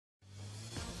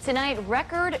Tonight,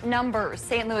 record numbers.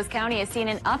 St. Louis County has seen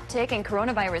an uptick in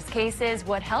coronavirus cases.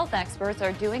 What health experts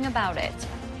are doing about it.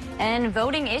 And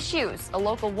voting issues. A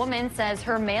local woman says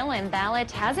her mail-in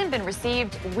ballot hasn't been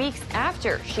received weeks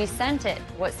after she sent it.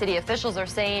 What city officials are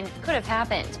saying could have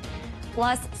happened.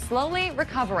 Plus, slowly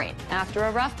recovering. After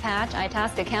a rough patch,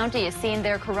 Itasca County is seeing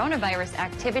their coronavirus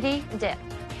activity dip.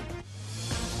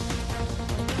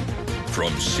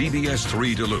 From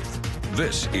CBS3 Duluth,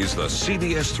 this is the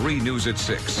CBS3 News at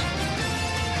 6.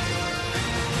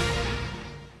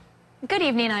 Good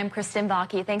evening, I'm Kristen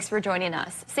Bakke. Thanks for joining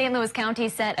us. St. Louis County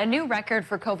set a new record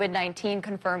for COVID-19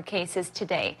 confirmed cases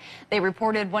today. They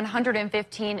reported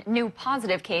 115 new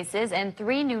positive cases and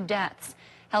 3 new deaths.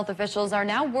 Health officials are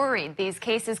now worried these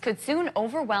cases could soon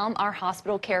overwhelm our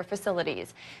hospital care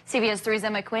facilities. CBS3's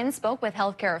Emma Quinn spoke with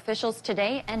healthcare officials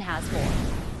today and has more.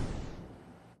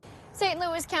 St.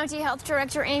 Louis County Health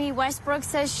Director Amy Westbrook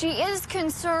says she is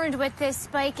concerned with this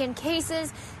spike in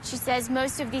cases. She says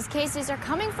most of these cases are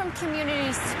coming from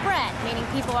community spread, meaning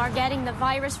people are getting the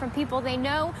virus from people they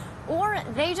know or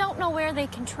they don't know where they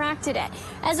contracted it.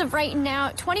 As of right now,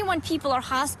 21 people are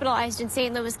hospitalized in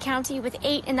St. Louis County with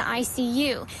 8 in the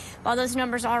ICU. While those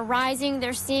numbers are rising,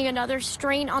 they're seeing another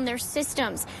strain on their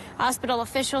systems. Hospital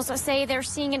officials say they're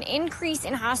seeing an increase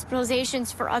in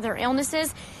hospitalizations for other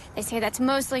illnesses. They say that's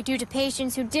mostly due to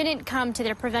patients who didn't come to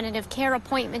their preventative care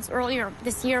appointments earlier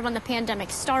this year when the pandemic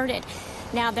started.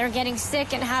 Now they're getting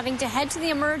sick and having to head to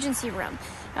the emergency room.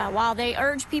 While they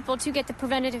urge people to get the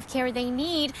preventative care they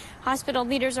need, hospital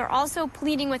leaders are also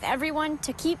pleading with everyone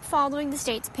to keep following the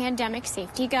state's pandemic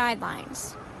safety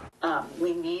guidelines.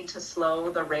 We need to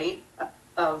slow the rate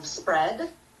of spread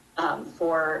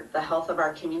for the health of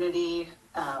our community,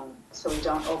 so we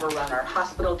don't overrun our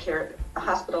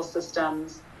hospital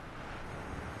systems.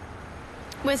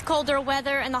 With colder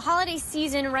weather and the holiday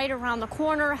season right around the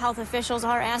corner, health officials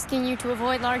are asking you to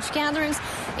avoid large gatherings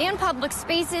and public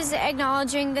spaces,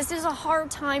 acknowledging this is a hard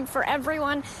time for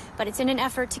everyone, but it's in an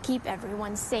effort to keep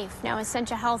everyone safe. Now,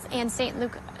 Essentia Health and St.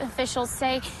 Luke officials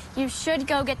say you should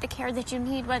go get the care that you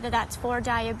need, whether that's for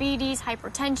diabetes,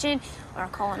 hypertension, or a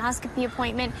colonoscopy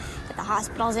appointment, that the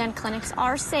hospitals and clinics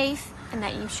are safe and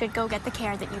that you should go get the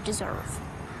care that you deserve.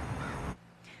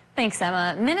 Thanks,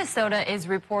 Emma. Minnesota is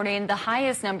reporting the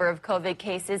highest number of COVID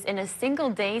cases in a single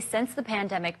day since the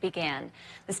pandemic began.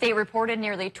 The state reported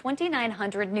nearly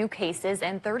 2,900 new cases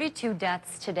and 32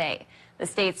 deaths today. The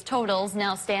state's totals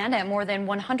now stand at more than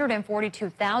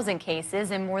 142,000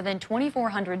 cases and more than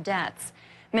 2,400 deaths.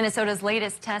 Minnesota's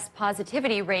latest test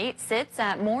positivity rate sits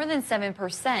at more than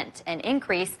 7%, an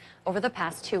increase over the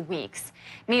past 2 weeks.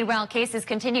 Meanwhile, cases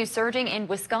continue surging in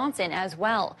Wisconsin as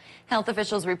well. Health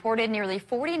officials reported nearly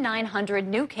 4,900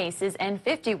 new cases and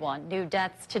 51 new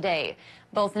deaths today.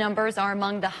 Both numbers are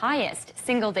among the highest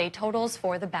single-day totals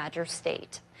for the Badger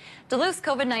State. Duluth's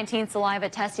COVID-19 saliva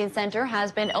testing center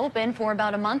has been open for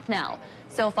about a month now.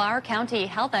 So far, county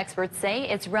health experts say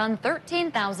it's run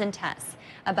 13,000 tests.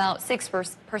 About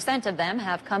 6% of them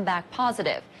have come back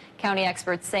positive. County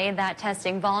experts say that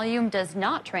testing volume does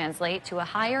not translate to a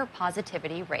higher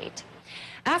positivity rate.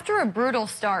 After a brutal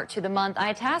start to the month,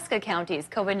 Itasca County's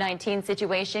COVID-19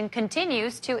 situation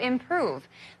continues to improve.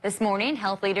 This morning,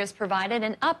 health leaders provided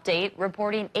an update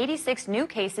reporting 86 new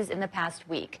cases in the past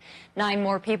week. 9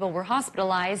 more people were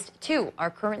hospitalized. 2 are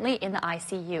currently in the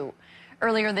ICU.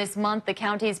 Earlier this month, the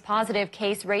county's positive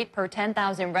case rate per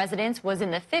 10,000 residents was in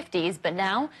the 50s, but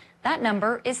now that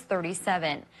number is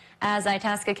 37. As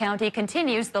Itasca County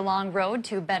continues the long road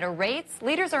to better rates,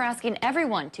 leaders are asking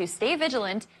everyone to stay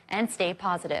vigilant and stay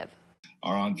positive.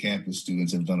 Our on-campus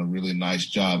students have done a really nice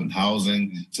job in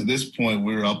housing. To this point,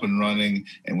 we're up and running,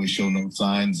 and we show no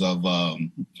signs of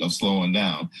slowing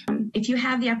down. If you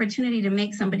have the opportunity to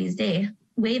make somebody's day,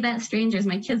 wave at strangers.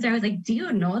 My kids are always like, do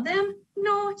you know them?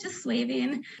 No, just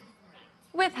waving.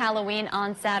 With Halloween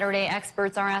on Saturday,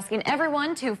 experts are asking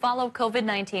everyone to follow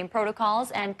COVID-19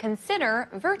 protocols and consider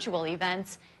virtual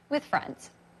events with friends.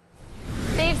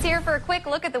 Dave's here for a quick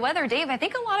look at the weather. Dave, I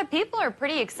think a lot of people are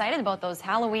pretty excited about those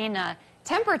Halloween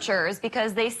temperatures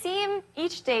because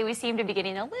each day we seem to be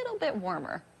getting a little bit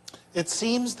warmer. It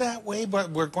seems that way, but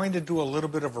we're going to do a little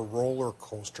bit of a roller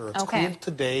coaster. It's cool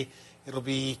today. It'll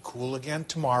be cool again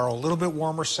tomorrow, a little bit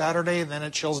warmer Saturday, and then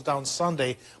it chills down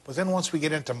Sunday. But then once we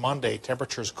get into Monday,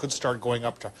 temperatures could start going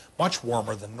up to much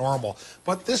warmer than normal.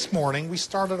 But this morning, we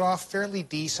started off fairly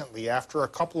decently. After a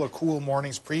couple of cool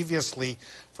mornings previously,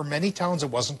 for many towns, it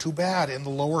wasn't too bad. In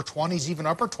the lower 20s, even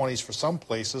upper 20s for some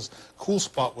places. Cool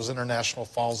spot was International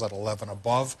Falls at 11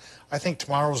 above. I think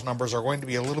tomorrow's numbers are going to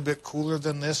be a little bit cooler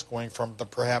than this, going from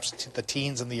perhaps the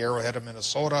teens in the Arrowhead of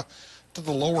Minnesota to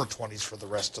the lower 20s for the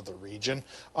rest of the region.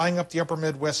 Eyeing up the upper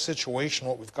Midwest situation,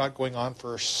 what we've got going on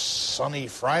for sunny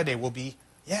Friday will be,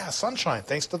 sunshine,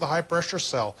 thanks to the high-pressure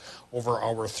cell over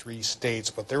our 3 states.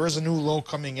 But there is a new low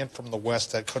coming in from the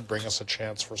west that could bring us a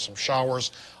chance for some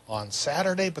showers on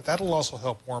Saturday, but that'll also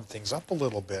help warm things up a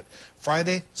little bit.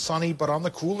 Friday, sunny, but on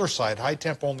the cooler side. High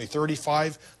temp only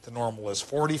 35. The normal is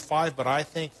 45, but I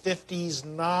think 50's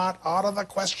not out of the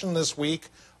question this week.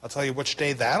 I'll tell you which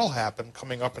day that'll happen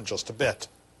coming up in just a bit.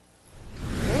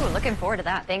 Ooh, looking forward to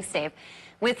that. Thanks, Dave.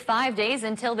 With 5 days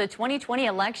until the 2020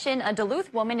 election, a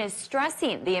Duluth woman is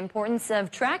stressing the importance of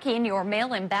tracking your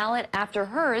mail-in ballot after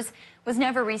hers was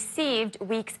never received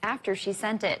weeks after she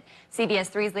sent it. CBS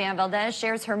 3's Leanne Valdez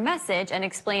shares her message and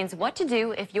explains what to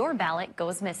do if your ballot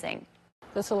goes missing.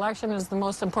 This election is the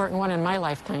most important one in my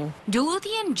lifetime.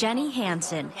 Duluthian Jenny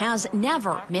Hansen has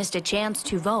never missed a chance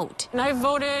to vote. And I've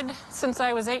voted since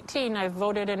I was 18. I've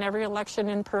voted in every election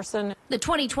in person. The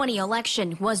 2020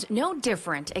 election was no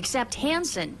different, except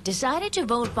Hansen decided to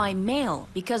vote by mail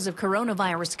because of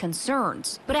coronavirus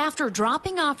concerns. But after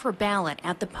dropping off her ballot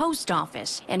at the post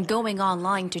office and going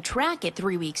online to track it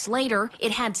 3 weeks later,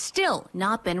 it had still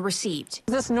not been received.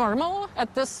 Is this normal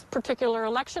at this particular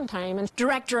election time? And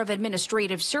Director of Administrative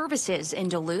Services in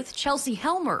Duluth, Chelsea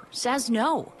Helmer, says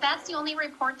no. That's the only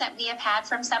report that we have had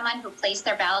from someone who placed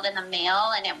their ballot in the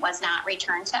mail and it was not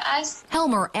returned to us.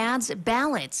 Helmer adds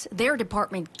ballots their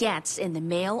department gets in the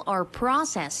mail are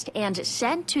processed and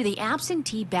sent to the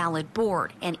absentee ballot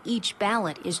board, and each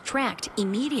ballot is tracked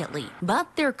immediately.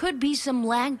 But there could be some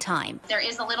lag time. There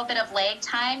is a little bit of lag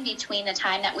time between the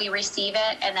time that we receive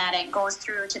it and that it goes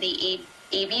through to the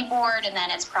AV board, and then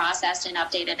it's processed and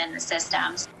updated in the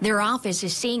systems. Their office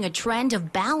is seeing a trend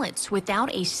of ballots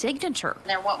without a signature.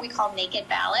 They're what we call naked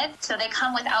ballots, so they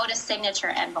come without a signature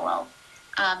envelope.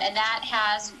 And that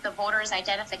has the voter's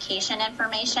identification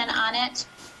information on it.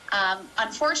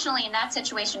 Unfortunately, in that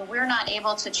situation, we're not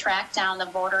able to track down the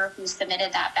voter who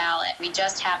submitted that ballot. We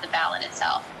just have the ballot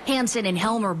itself. Hansen and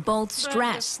Helmer both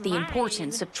stress the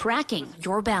importance of tracking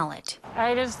your ballot.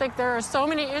 I just think there are so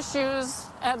many issues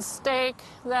at stake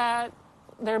that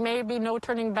there may be no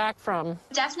turning back from.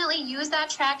 Definitely use that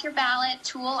track your ballot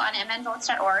tool on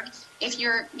mnvotes.org. If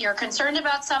you're concerned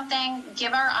about something,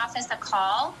 give our office a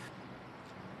call.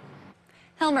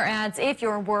 Helmer adds, if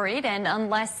you're worried and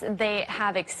unless they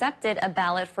have accepted a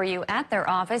ballot for you at their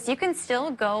office, you can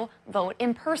still go vote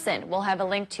in person. We'll have a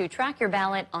link to track your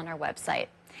ballot on our website.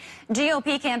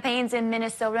 GOP campaigns in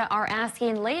Minnesota are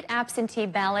asking late absentee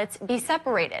ballots be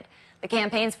separated. The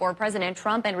campaigns for President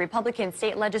Trump and Republican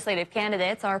state legislative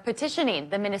candidates are petitioning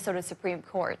the Minnesota Supreme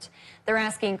Court. They're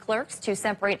asking clerks to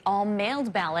separate all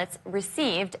mailed ballots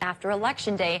received after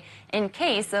Election Day in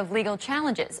case of legal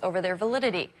challenges over their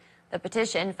validity. The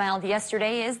petition filed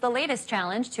yesterday is the latest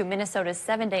challenge to Minnesota's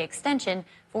 7-day extension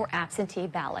for absentee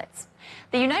ballots.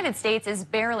 The United States is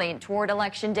barreling toward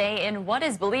Election Day in what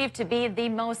is believed to be the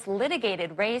most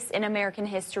litigated race in American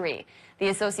history. The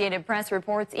Associated Press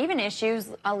reports even issues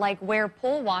like where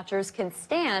poll watchers can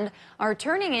stand are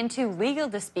turning into legal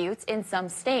disputes in some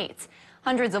states.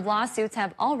 Hundreds of lawsuits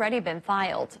have already been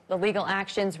filed. The legal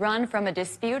actions run from a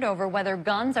dispute over whether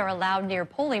guns are allowed near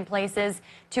polling places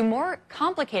to more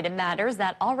complicated matters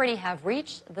that already have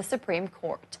reached the Supreme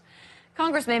Court.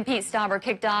 Congressman Pete Stauber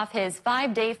kicked off his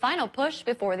 5-day final push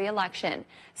before the election.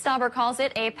 Stauber calls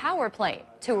it a power play,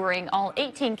 touring all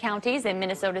 18 counties in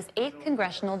Minnesota's 8th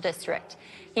congressional district.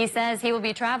 He says he will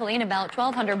be traveling about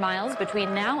 1,200 miles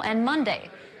between now and Monday.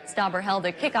 Stauber held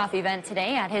a kickoff event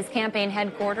today at his campaign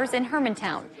headquarters in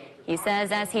Hermantown. He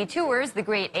says as he tours the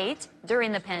Great Eight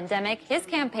during the pandemic, his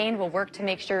campaign will work to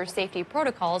make sure safety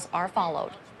protocols are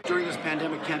followed. During this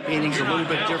pandemic, campaigning is a little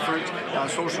bit different.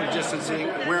 Social distancing,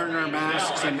 wearing our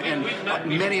masks, and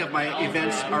many of my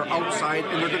events are outside,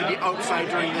 and they're going to be outside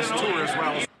during this tour as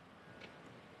well.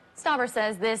 Stauber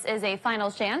says this is a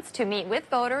final chance to meet with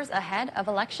voters ahead of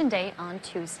Election Day on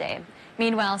Tuesday.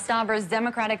 Meanwhile, Stauber's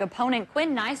Democratic opponent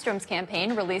Quinn Nystrom's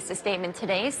campaign released a statement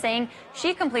today saying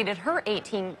she completed her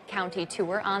 18-county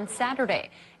tour on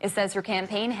Saturday. It says her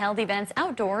campaign held events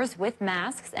outdoors with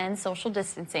masks and social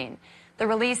distancing. The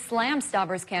release slammed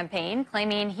Stauber's campaign,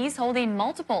 claiming he's holding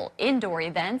multiple indoor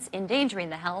events,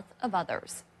 endangering the health of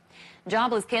others.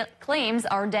 Jobless claims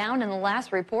are down in the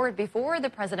last report before the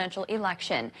presidential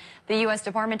election. The U.S.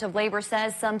 Department of Labor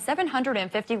says some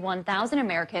 751,000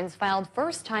 Americans filed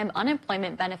first-time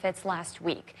unemployment benefits last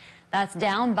week. That's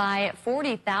down by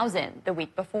 40,000 the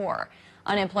week before.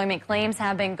 Unemployment claims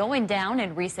have been going down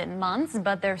in recent months,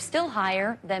 but they're still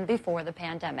higher than before the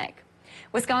pandemic.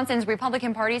 Wisconsin's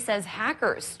Republican Party says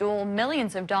hackers stole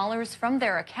millions of dollars from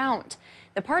their account.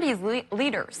 The party's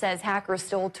leader says hackers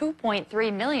stole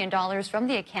 $2.3 million from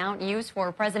the account used for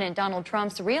President Donald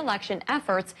Trump's re-election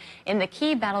efforts in the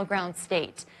key battleground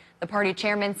state. The party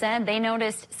chairman said they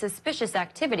noticed suspicious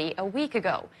activity a week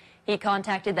ago. He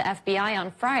contacted the FBI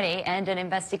on Friday, and an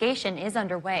investigation is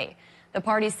underway. The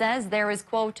party says there is,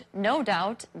 quote, no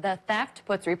doubt the theft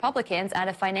puts Republicans at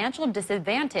a financial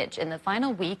disadvantage in the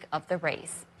final week of the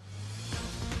race.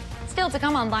 Still to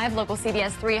come on Live Local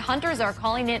CBS 3, hunters are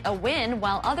calling it a win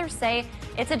while others say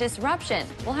it's a disruption.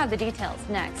 We'll have the details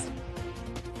next.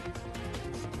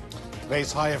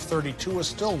 Today's high of 32 is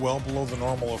still well below the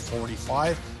normal of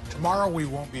 45. Tomorrow we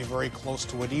won't be very close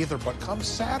to it either, but come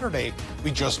Saturday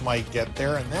we just might get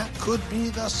there, and that could be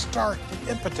the start,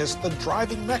 the impetus, the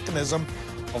driving mechanism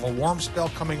of a warm spell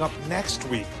coming up next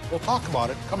week. We'll talk about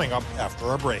it coming up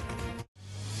after a break.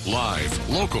 Live,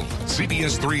 local,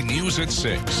 CBS 3 News at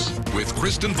 6 with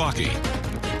Kristen Vaki,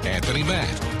 Anthony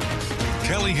Matt,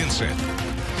 Kelly Hinson,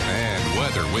 and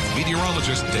weather with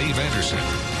meteorologist Dave Anderson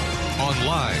on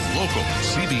Live, local,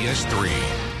 CBS 3.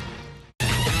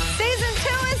 Season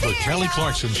 2 is The here, Kelly y'all.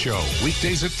 Clarkson Show,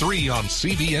 weekdays at 3 on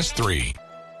CBS 3.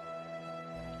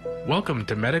 Welcome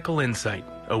to Medical Insight,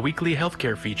 a weekly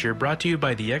healthcare feature brought to you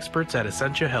by the experts at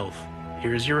Essentia Health.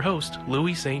 Here's your host,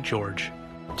 Louis St. George.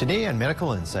 Today on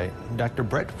Medical Insight, Dr.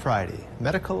 Brett Friday,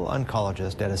 medical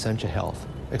oncologist at Essentia Health,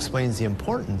 explains the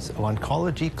importance of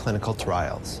oncology clinical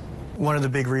trials. One of the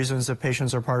big reasons that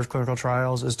patients are part of clinical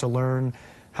trials is to learn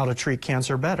how to treat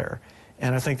cancer better.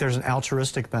 And I think there's an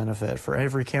altruistic benefit. For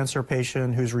every cancer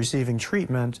patient who's receiving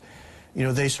treatment, you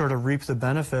know, they sort of reap the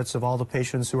benefits of all the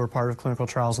patients who were part of clinical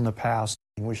trials in the past.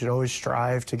 We should always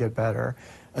strive to get better.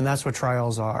 And that's what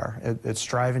trials are. It's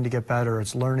striving to get better.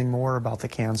 It's learning more about the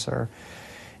cancer.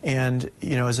 And,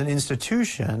 you know, as an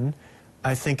institution,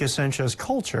 I think Essentia's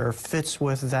culture fits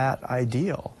with that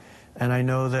ideal. And I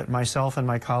know that myself and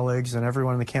my colleagues and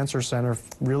everyone in the Cancer Center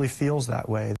really feels that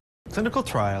way. Clinical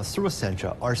trials through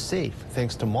Essentia are safe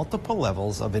thanks to multiple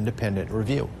levels of independent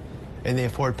review, and they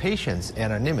afford patients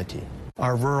anonymity.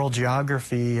 Our rural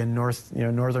geography in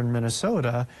northern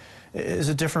Minnesota is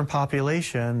a different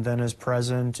population than is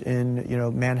present in,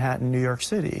 Manhattan, New York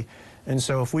City. And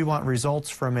so if we want results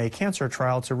from a cancer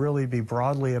trial to really be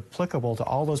broadly applicable to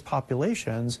all those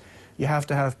populations, you have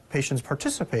to have patients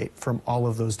participate from all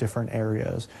of those different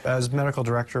areas. As medical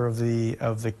director of the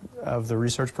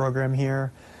research program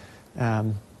here,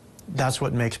 that's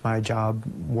what makes my job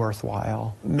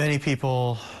worthwhile. Many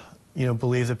people,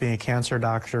 believe that being a cancer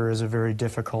doctor is a very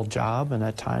difficult job, and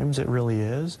at times it really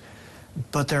is.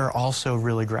 But there are also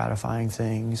really gratifying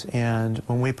things, and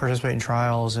when we participate in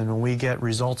trials and when we get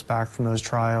results back from those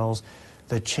trials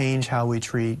that change how we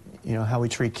treat, how we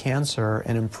treat cancer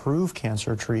and improve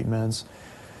cancer treatments,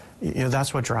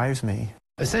 that's what drives me.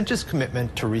 Essentia's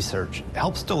commitment to research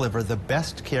helps deliver the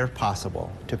best care possible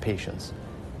to patients.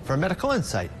 For Medical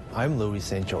Insight, I'm Louis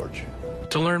St. George.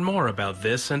 To learn more about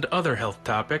this and other health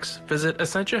topics, visit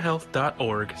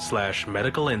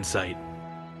essentiahealth.org/medicalinsight.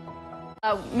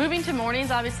 Moving to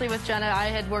mornings, obviously, with Jenna, I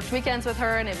had worked weekends with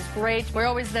her, and it was great. We're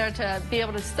always there to be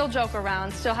able to still joke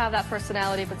around, still have that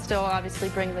personality, but still obviously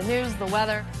bring the news, the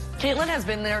weather. Caitlin has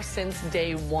been there since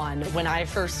day one when I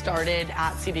first started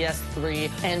at CBS3,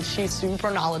 and she's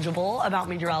super knowledgeable about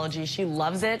meteorology. She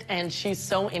loves it, and she's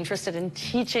so interested in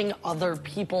teaching other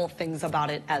people things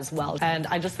about it as well. And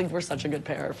I just think we're such a good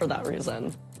pair for that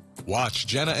reason. Watch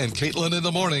Jenna and Caitlin in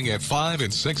the morning at 5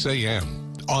 and 6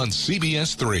 a.m. on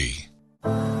CBS3.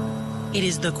 It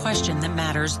is the question that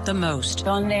matters the most.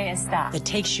 That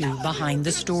takes you behind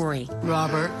the story.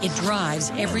 Robert. It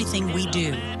drives everything we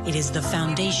do. It is the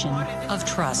foundation of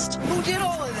trust. Who did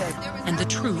all of this? And the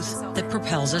truth that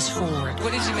propels us forward.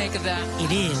 What did you make of that?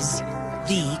 It is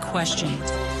the question.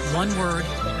 One word,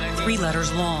 3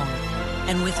 letters long.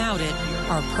 And without it,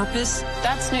 our purpose,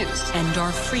 that's news, and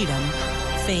our freedom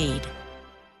fade.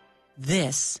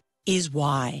 This is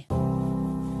why.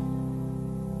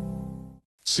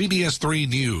 CBS 3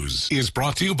 News is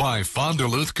brought to you by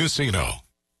Duluth Casino.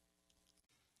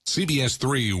 CBS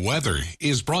 3 Weather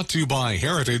is brought to you by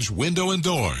Heritage Window and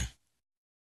Door.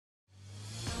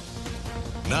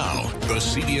 Now, the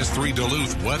CBS 3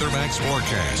 Duluth WeatherMax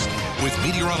forecast with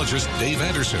meteorologist Dave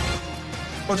Anderson.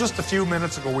 Well, just a few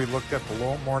minutes ago, we looked at the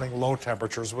morning low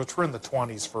temperatures, which were in the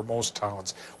 20s for most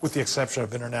towns, with the exception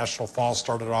of International Falls,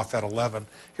 started off at 11.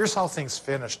 Here's how things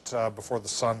finished before the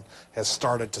sun has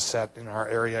started to set in our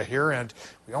area here, and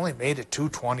we only made it to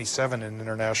 27 in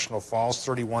International Falls,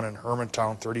 31 in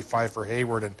Hermantown, 35 for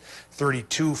Hayward, and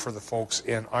 32 for the folks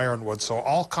in Ironwood. So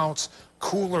all counts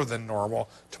cooler than normal.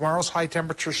 Tomorrow's high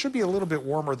temperature should be a little bit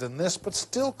warmer than this, but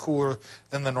still cooler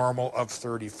than the normal of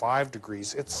 35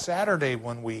 degrees. It's Saturday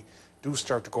when we do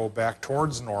start to go back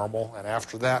towards normal, and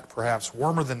after that, perhaps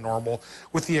warmer than normal,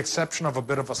 with the exception of a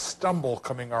bit of a stumble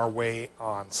coming our way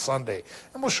on Sunday.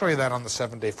 And we'll show you that on the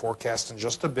 7-day forecast in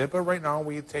just a bit, but right now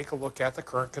we take a look at the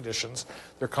current conditions.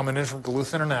 They're coming in from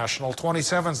Duluth International.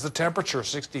 27's the temperature,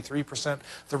 63%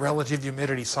 the relative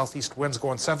humidity, southeast winds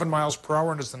going 7 miles per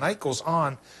hour, and as the night goes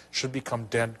on, should become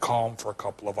dead calm for a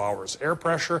couple of hours. Air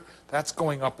pressure, that's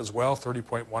going up as well,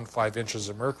 30.15 inches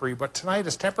of mercury, but tonight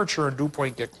as temperature and dew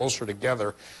point get closer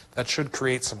together, that should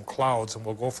create some clouds, and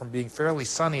we'll go from being fairly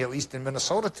sunny, at least in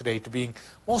Minnesota today, to being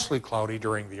mostly cloudy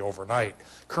during the overnight.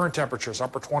 Current temperatures,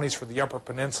 upper 20s for the upper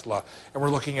peninsula, and we're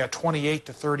looking at 28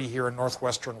 to 30 here in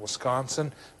northwestern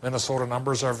Wisconsin. Minnesota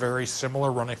numbers are very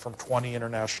similar, running from 20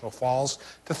 International Falls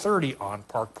to 30 on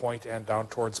Park Point and down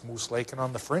towards Moose Lake. And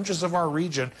on the fringes of our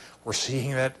region, we're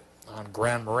seeing that on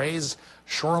Grand Marais,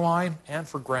 Shoreline, and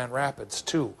for Grand Rapids,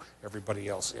 too. Everybody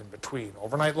else in between.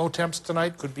 Overnight low temps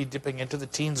tonight could be dipping into the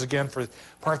teens again for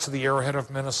parts of the arrowhead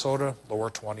of Minnesota, lower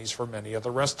 20s for many of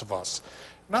the rest of us.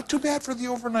 Not too bad for the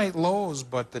overnight lows,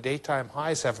 but the daytime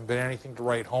highs haven't been anything to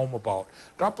write home about.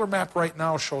 Doppler map right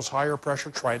now shows higher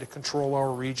pressure trying to control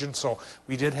our region, so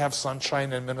we did have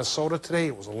sunshine in Minnesota today.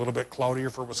 It was a little bit cloudier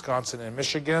for Wisconsin and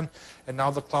Michigan, and now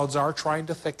the clouds are trying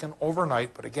to thicken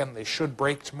overnight, but again, they should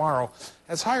break tomorrow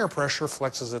as higher pressure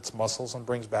flexes its muscles and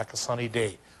brings back a sunny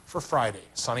day. For Friday,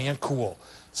 sunny and cool.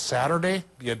 Saturday,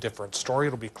 be a different story.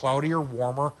 It'll be cloudier,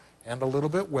 warmer, and a little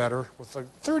bit wetter, with a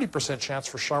 30% chance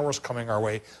for showers coming our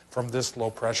way from this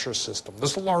low-pressure system.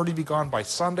 This will already be gone by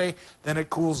Sunday. Then it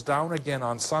cools down again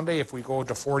on Sunday. If we go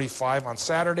to 45 on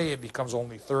Saturday, it becomes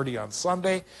only 30 on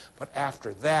Sunday. But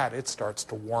after that, it starts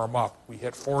to warm up. We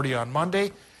hit 40 on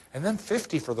Monday, and then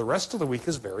 50 for the rest of the week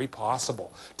is very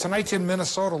possible. Tonight in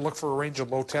Minnesota, look for a range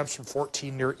of low temps from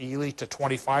 14 near Ely to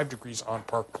 25 degrees on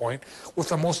Park Point,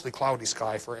 with a mostly cloudy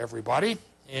sky for everybody.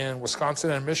 In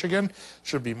Wisconsin and Michigan,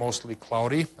 should be mostly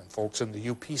cloudy, and folks in the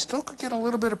UP still could get a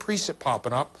little bit of precip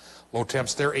popping up. Low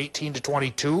temps there 18 to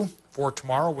 22. For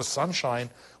tomorrow with sunshine,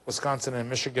 Wisconsin and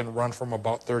Michigan run from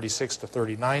about 36 to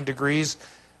 39 degrees,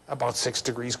 about 6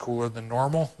 degrees cooler than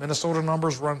normal. Minnesota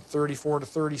numbers run 34 to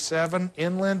 37.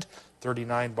 Inland,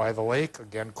 39 by the lake,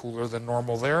 again cooler than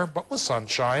normal there, but with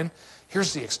sunshine.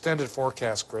 Here's the extended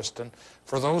forecast, Kristen.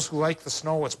 For those who like the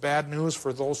snow, it's bad news.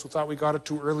 For those who thought we got it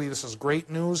too early, this is great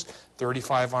news.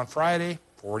 35 on Friday,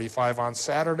 45 on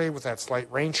Saturday with that slight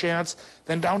rain chance,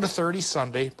 then down to 30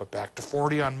 Sunday, but back to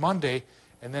 40 on Monday,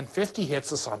 and then 50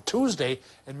 hits us on Tuesday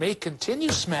and may continue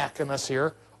smacking us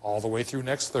here all the way through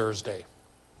next Thursday.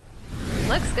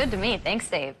 Looks good to me. Thanks,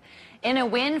 Dave. In a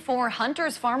win for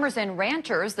hunters, farmers, and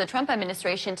ranchers, the Trump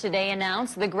administration today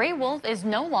announced the gray wolf is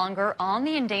no longer on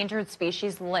the endangered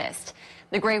species list.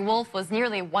 The gray wolf was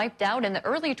nearly wiped out in the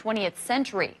early 20th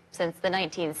century. Since the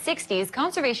 1960s,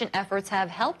 conservation efforts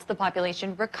have helped the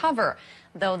population recover,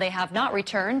 though they have not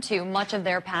returned to much of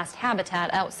their past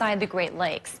habitat outside the Great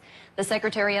Lakes. The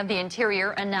Secretary of the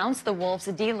Interior announced the wolf's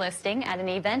delisting at an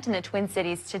event in the Twin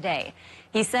Cities today.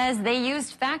 He says they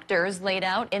used factors laid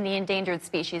out in the Endangered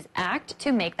Species Act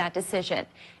to make that decision.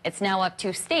 It's now up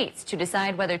to states to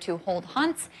decide whether to hold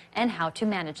hunts and how to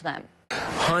manage them.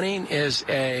 Hunting is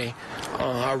a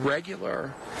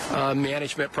regular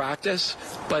management practice,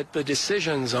 but the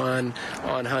decisions on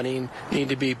hunting need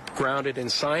to be grounded in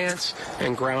science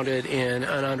and grounded in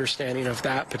an understanding of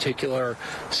that particular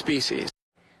species.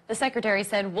 The secretary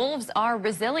said wolves are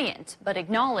resilient, but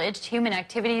acknowledged human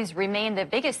activities remain the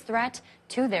biggest threat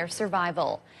to their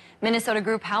survival. Minnesota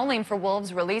group Howling for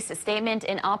Wolves released a statement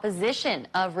in opposition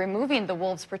of removing the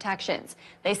wolves' protections.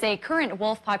 They say current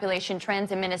wolf population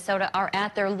trends in Minnesota are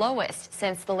at their lowest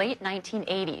since the late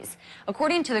 1980s.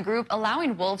 According to the group,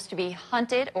 allowing wolves to be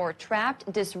hunted or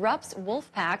trapped disrupts wolf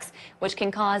packs, which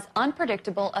can cause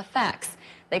unpredictable effects.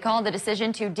 They call the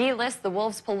decision to delist the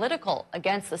wolves political,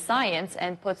 against the science,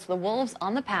 and puts the wolves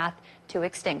on the path to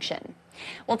extinction.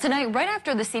 Well, tonight, right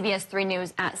after the CBS3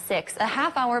 News at 6, a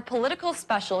half-hour political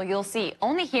special you'll see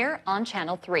only here on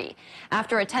Channel 3.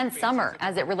 After a tense summer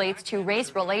as it relates to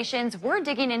race relations, we're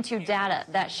digging into data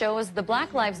that shows the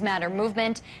Black Lives Matter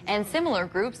movement and similar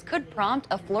groups could prompt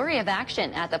a flurry of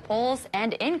action at the polls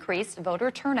and increased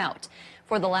voter turnout.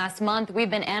 For the last month, we've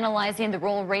been analyzing the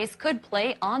role race could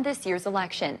play on this year's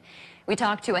election. We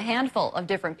talked to a handful of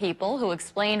different people who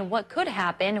explain what could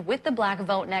happen with the black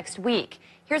vote next week.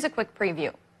 Here's a quick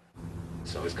preview.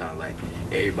 So it's kind of like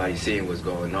everybody seeing what's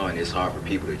going on. It's hard for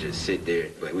people to just sit there.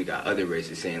 But we got other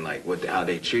races saying like how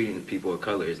they treating people of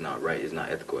color is not right. It's not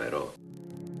ethical at all.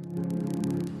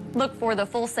 Look for the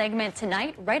full segment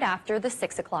tonight, right after the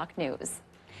 6 o'clock news.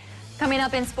 Coming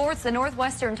up in sports, the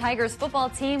Northwestern Tigers football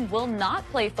team will not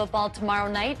play football tomorrow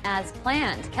night as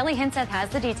planned. Kelly Hinseth has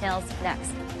the details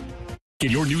next.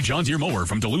 Get your new John Deere mower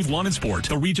from Duluth Lawn and Sport,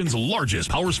 the region's largest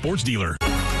power sports dealer.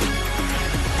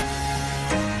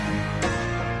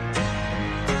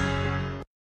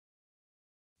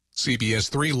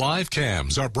 CBS3 live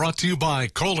cams are brought to you by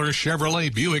Kohler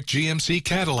Chevrolet Buick GMC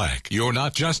Cadillac. You're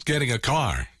not just getting a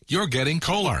car, you're getting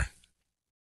Kohler.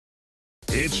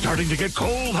 It's starting to get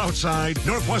cold outside.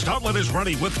 Northwest Outlet is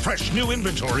ready with fresh new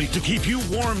inventory to keep you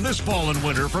warm this fall and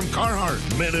winter from Carhartt.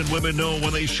 Men and women know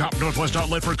when they shop Northwest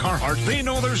Outlet for Carhartt, they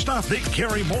know their stuff. They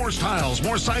carry more styles,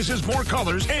 more sizes, more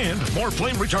colors, and more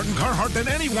flame retardant Carhartt than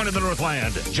anyone in the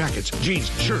Northland. Jackets, jeans,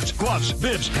 shirts, gloves,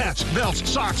 bibs, hats, belts,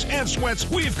 socks, and sweats.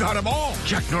 We've got them all.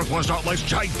 Check Northwest Outlet's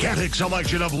gigantic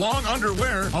selection of long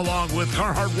underwear, along with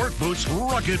Carhartt work boots,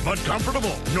 rugged but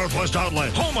comfortable. Northwest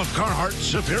Outlet, home of Carhartt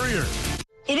Superior.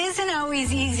 It isn't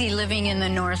always easy living in the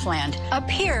Northland. Up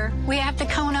here, we have to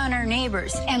count on our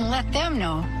neighbors and let them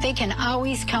know they can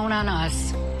always count on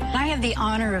us. I have the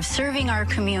honor of serving our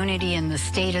community in the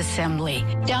State Assembly.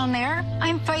 Down there,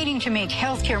 I'm fighting to make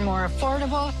healthcare more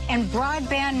affordable and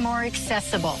broadband more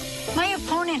accessible. My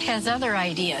opponent has other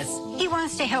ideas. He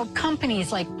wants to help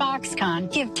companies like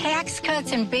Foxconn give tax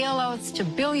cuts and bailouts to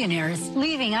billionaires,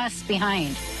 leaving us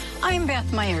behind. I'm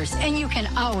Beth Myers, and you can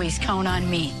always count on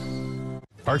me.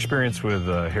 Our experience with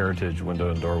Heritage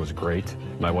Window and Door was great.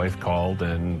 My wife called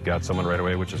and got someone right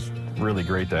away, which is really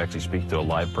great to actually speak to a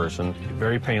live person.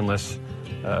 Very painless,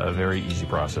 very easy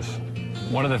process.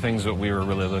 One of the things that we were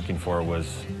really looking for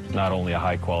was not only a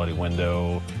high quality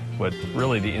window, but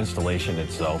really the installation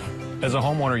itself. As a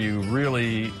homeowner, you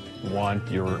really want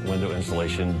your window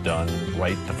installation done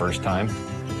right the first time.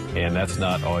 And that's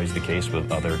not always the case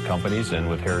with other companies. And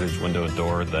with Heritage Window and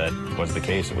Door, that was the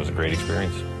case. It was a great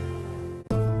experience.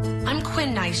 I'm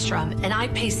Quinn Nystrom, and I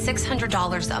pay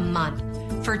 $600 a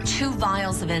month for 2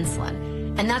 vials of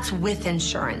insulin, and that's with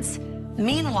insurance.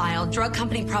 Meanwhile, drug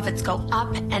company profits go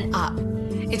up and up.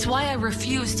 It's why I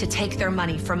refuse to take their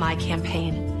money for my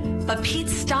campaign. But Pete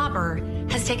Stauber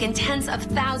has taken tens of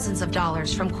thousands of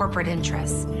dollars from corporate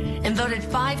interests and voted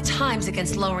 5 times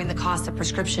against lowering the cost of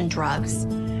prescription drugs.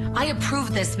 I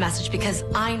approve this message because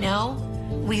I know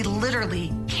we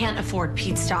literally can't afford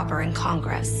Pete Stauber in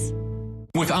Congress.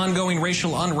 With ongoing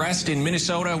racial unrest in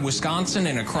Minnesota, Wisconsin,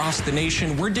 and across the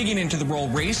nation, we're digging into the role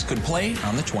race could play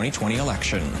on the 2020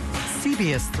 election.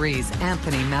 CBS3's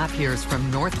Anthony Mapp hears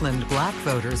from Northland black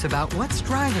voters about what's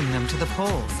driving them to the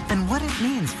polls and what it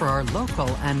means for our local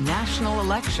and national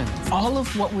elections. All of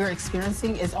what we're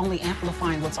experiencing is only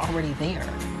amplifying what's already there.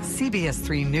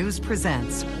 CBS3 News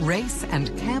presents Race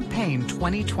and Campaign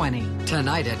 2020,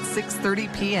 tonight at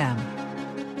 6:30 p.m.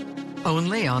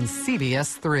 Only on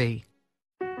CBS3.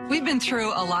 We've been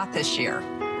through a lot this year,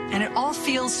 and it all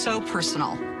feels so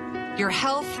personal. Your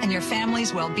health and your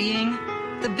family's well-being,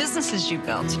 the businesses you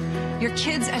built, your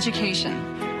kids' education.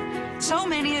 So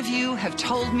many of you have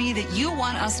told me that you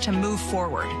want us to move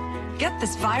forward, get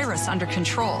this virus under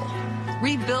control,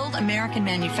 rebuild American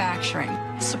manufacturing,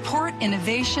 support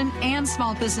innovation and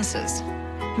small businesses,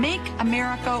 make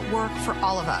America work for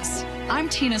all of us. I'm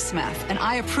Tina Smith, and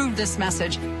I approve this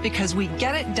message because we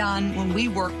get it done when we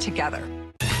work together.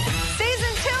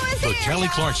 The Kelly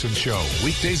Clarkson Show,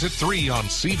 weekdays at 3 on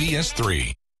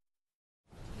CBS3.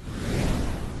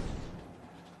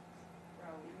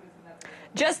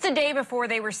 Just a day before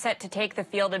they were set to take the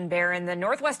field in Barron, the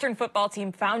Northwestern football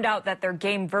team found out that their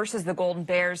game versus the Golden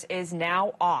Bears is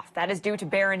now off. That is due to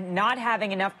Barron not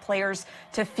having enough players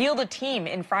to field a team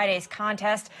in Friday's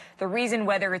contest. The reason,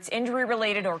 whether it's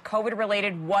injury-related or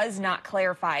COVID-related, was not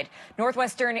clarified.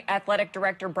 Northwestern Athletic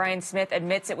Director Brian Smith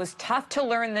admits it was tough to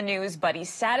learn the news, but he's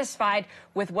satisfied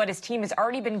with what his team has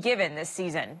already been given this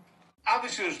season.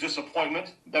 Obviously, there's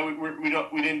disappointment that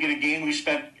we didn't get a game. We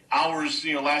spent hours,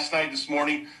 last night, this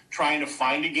morning, trying to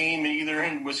find a game either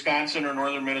in Wisconsin or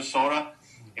northern Minnesota,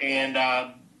 and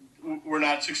we're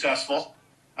not successful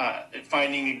at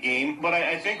finding a game. But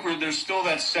I think there's still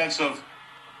that sense of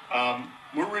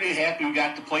we're really happy we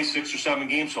got to play 6 or 7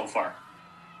 games so far.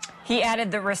 He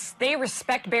added they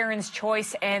respect Barron's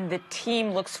choice, and the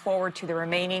team looks forward to the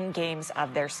remaining games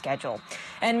of their schedule.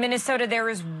 And Minnesota, there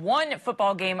is one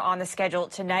football game on the schedule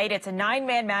tonight. It's a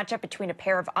 9-man matchup between a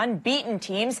pair of unbeaten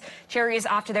teams. Cherry is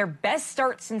off to their best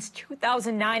start since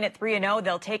 2009 at 3-0.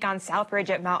 They'll take on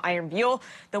Southridge at Mount Iron Buell.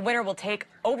 The winner will take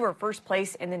over first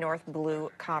place in the North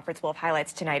Blue Conference. We'll have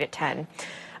highlights tonight at 10.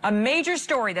 A major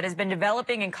story that has been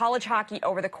developing in college hockey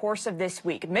over the course of this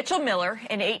week. Mitchell Miller,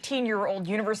 an 18-year-old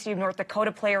University of North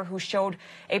Dakota player who showed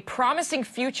a promising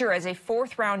future as a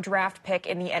fourth-round draft pick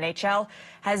in the NHL,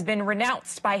 has been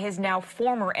renounced by his now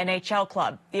former NHL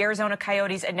club. The Arizona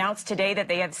Coyotes announced today that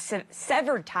they have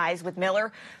severed ties with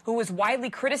Miller, who was widely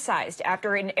criticized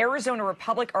after an Arizona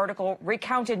Republic article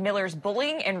recounted Miller's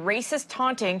bullying and racist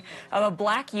taunting of a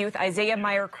black youth, Isaiah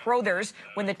Meyer Crothers,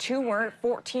 when the two were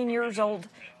 14 years old,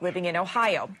 living in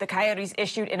Ohio. The Coyotes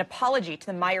issued an apology to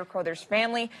the Meyer Crothers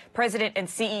family. President and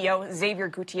CEO Xavier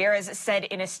Gutierrez said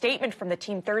in a statement from the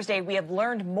team Thursday, "We have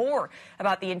learned more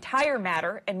about the entire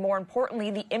matter and, more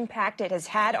importantly, the impact it has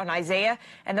had on Isaiah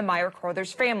and the Meyer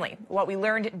Crothers family. What we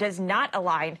learned does not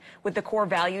align with the core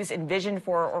values and vision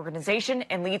for our organization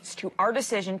and leads to our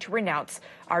decision to renounce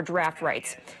our draft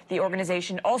rights." The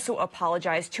organization also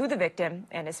apologized to the victim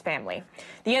and his family.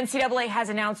 The NCAA has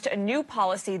announced a new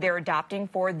policy they're adopting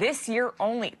for this year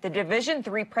only. The Division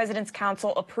III President's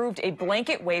Council approved a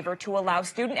blanket waiver to allow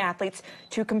student athletes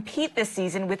to compete this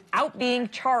season without being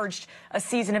charged a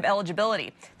season of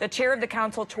eligibility. The chair of the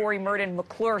council, Tori Murden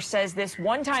McClure, says this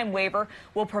one-time waiver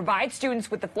will provide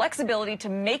students with the flexibility to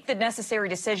make the necessary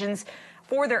decisions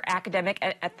for their academic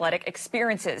and athletic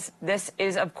experiences. This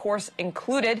is, of course,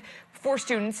 included for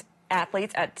students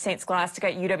athletes at St. Scholastica,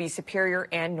 UW Superior,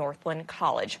 and Northland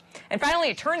College. And finally,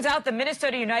 it turns out the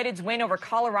Minnesota United's win over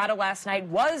Colorado last night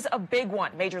was a big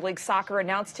one. Major League Soccer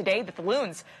announced today that the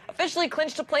Loons officially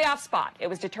clinched a playoff spot. It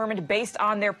was determined based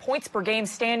on their points per game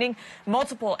standing.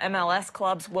 Multiple MLS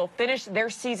clubs will finish their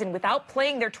season without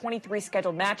playing their 23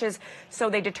 scheduled matches, so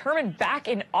they determined back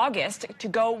in August to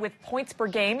go with points per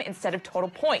game instead of total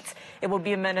points. It will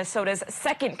be Minnesota's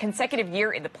second consecutive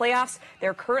year in the playoffs.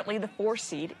 They're currently the 4th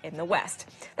seed in the West.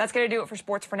 That's going to do it for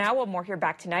sports for now. We'll have more here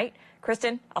back tonight.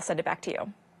 Kristen, I'll send it back to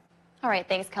you. All right,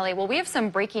 thanks, Kelly. Well, we have some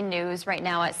breaking news right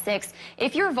now at 6.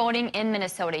 If you're voting in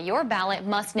Minnesota, your ballot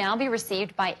must now be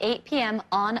received by 8 p.m.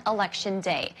 on Election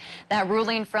Day. That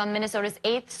ruling from Minnesota's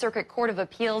 8th Circuit Court of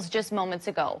Appeals just moments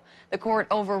ago. The court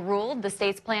overruled the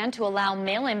state's plan to allow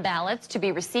mail-in ballots to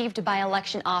be received by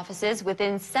election offices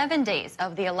within 7 days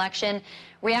of the election.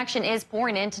 Reaction is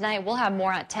pouring in tonight. We'll have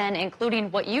more at 10, including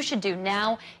what you should do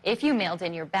now if you mailed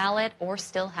in your ballot or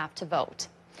still have to vote.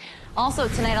 Also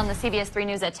tonight on the CBS3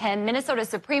 News at 10, Minnesota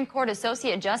Supreme Court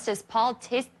Associate Justice Paul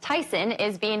Tyson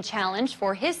is being challenged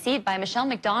for his seat by Michelle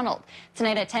McDonald.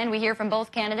 Tonight at 10, we hear from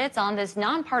both candidates on this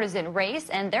nonpartisan race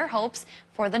and their hopes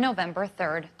for the November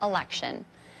 3rd election.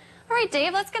 All right,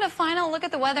 Dave, let's get a final look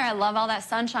at the weather. I love all that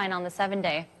sunshine on the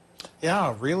 7-day.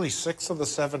 Yeah, really 6 of the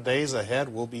 7 days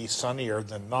ahead will be sunnier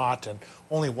than not, and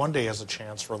only one day has a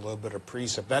chance for a little bit of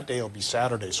precip. That day will be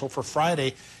Saturday. So for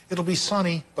Friday, it'll be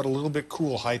sunny, but a little bit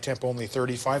cool. High temp only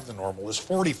 35. The normal is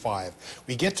 45.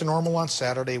 We get to normal on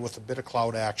Saturday with a bit of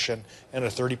cloud action and a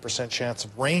 30% chance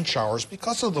of rain showers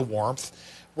because of the warmth.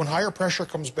 When higher pressure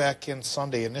comes back in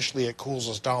Sunday, initially it cools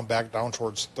us down back down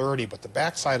towards 30, but the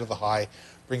backside of the high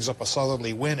brings up a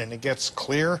southerly wind, and it gets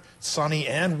clear, sunny,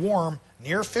 and warm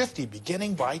near 50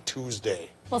 beginning by Tuesday.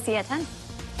 We'll see you at 10.